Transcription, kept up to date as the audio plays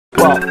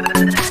Well,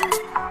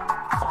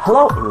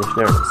 hello English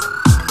learners.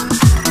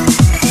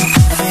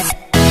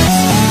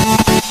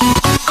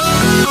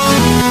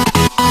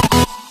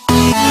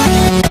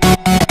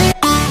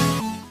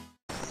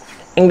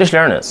 English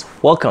learners,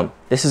 welcome.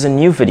 This is a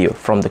new video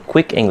from the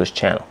Quick English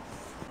channel.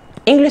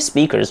 English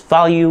speakers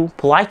value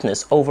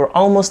politeness over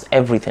almost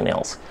everything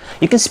else.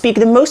 You can speak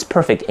the most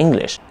perfect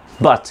English,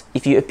 but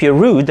if you appear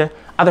rude,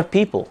 other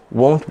people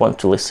won't want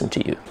to listen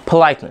to you.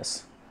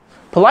 Politeness.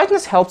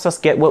 Politeness helps us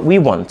get what we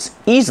want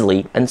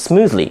easily and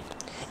smoothly.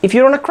 If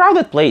you're in a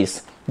crowded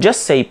place,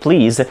 just say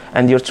please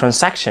and your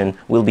transaction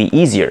will be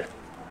easier.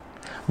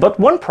 But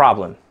one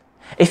problem.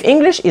 If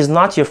English is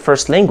not your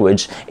first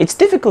language, it's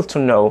difficult to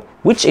know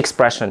which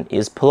expression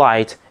is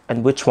polite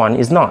and which one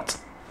is not.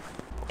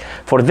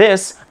 For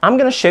this, I'm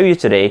going to show you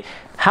today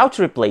how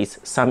to replace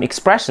some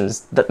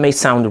expressions that may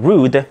sound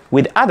rude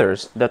with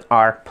others that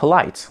are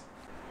polite.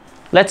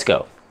 Let's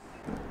go.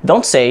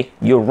 Don't say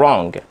you're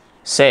wrong.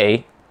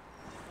 Say,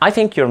 I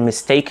think you're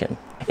mistaken.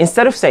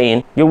 Instead of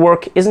saying your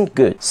work isn't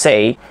good,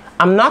 say,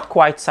 I'm not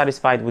quite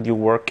satisfied with your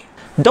work.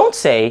 Don't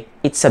say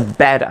it's a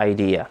bad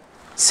idea.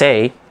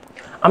 Say,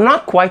 I'm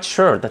not quite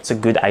sure that's a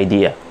good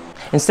idea.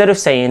 Instead of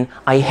saying,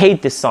 I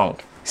hate this song,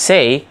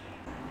 say,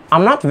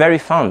 I'm not very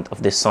fond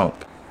of this song.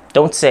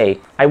 Don't say,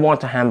 I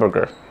want a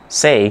hamburger.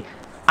 Say,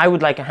 I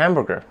would like a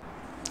hamburger.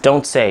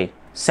 Don't say,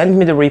 send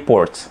me the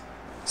report.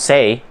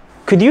 Say,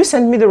 could you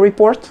send me the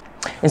report?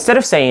 Instead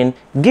of saying,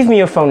 give me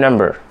your phone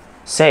number,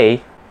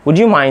 say, would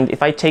you mind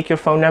if I take your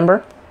phone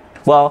number?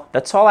 Well,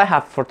 that's all I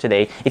have for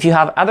today. If you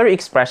have other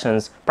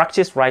expressions,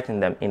 practice writing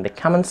them in the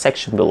comment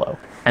section below.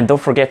 And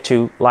don't forget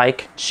to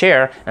like,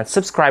 share, and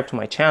subscribe to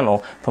my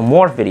channel for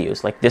more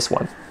videos like this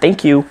one.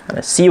 Thank you, and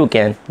I'll see you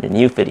again in a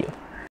new video.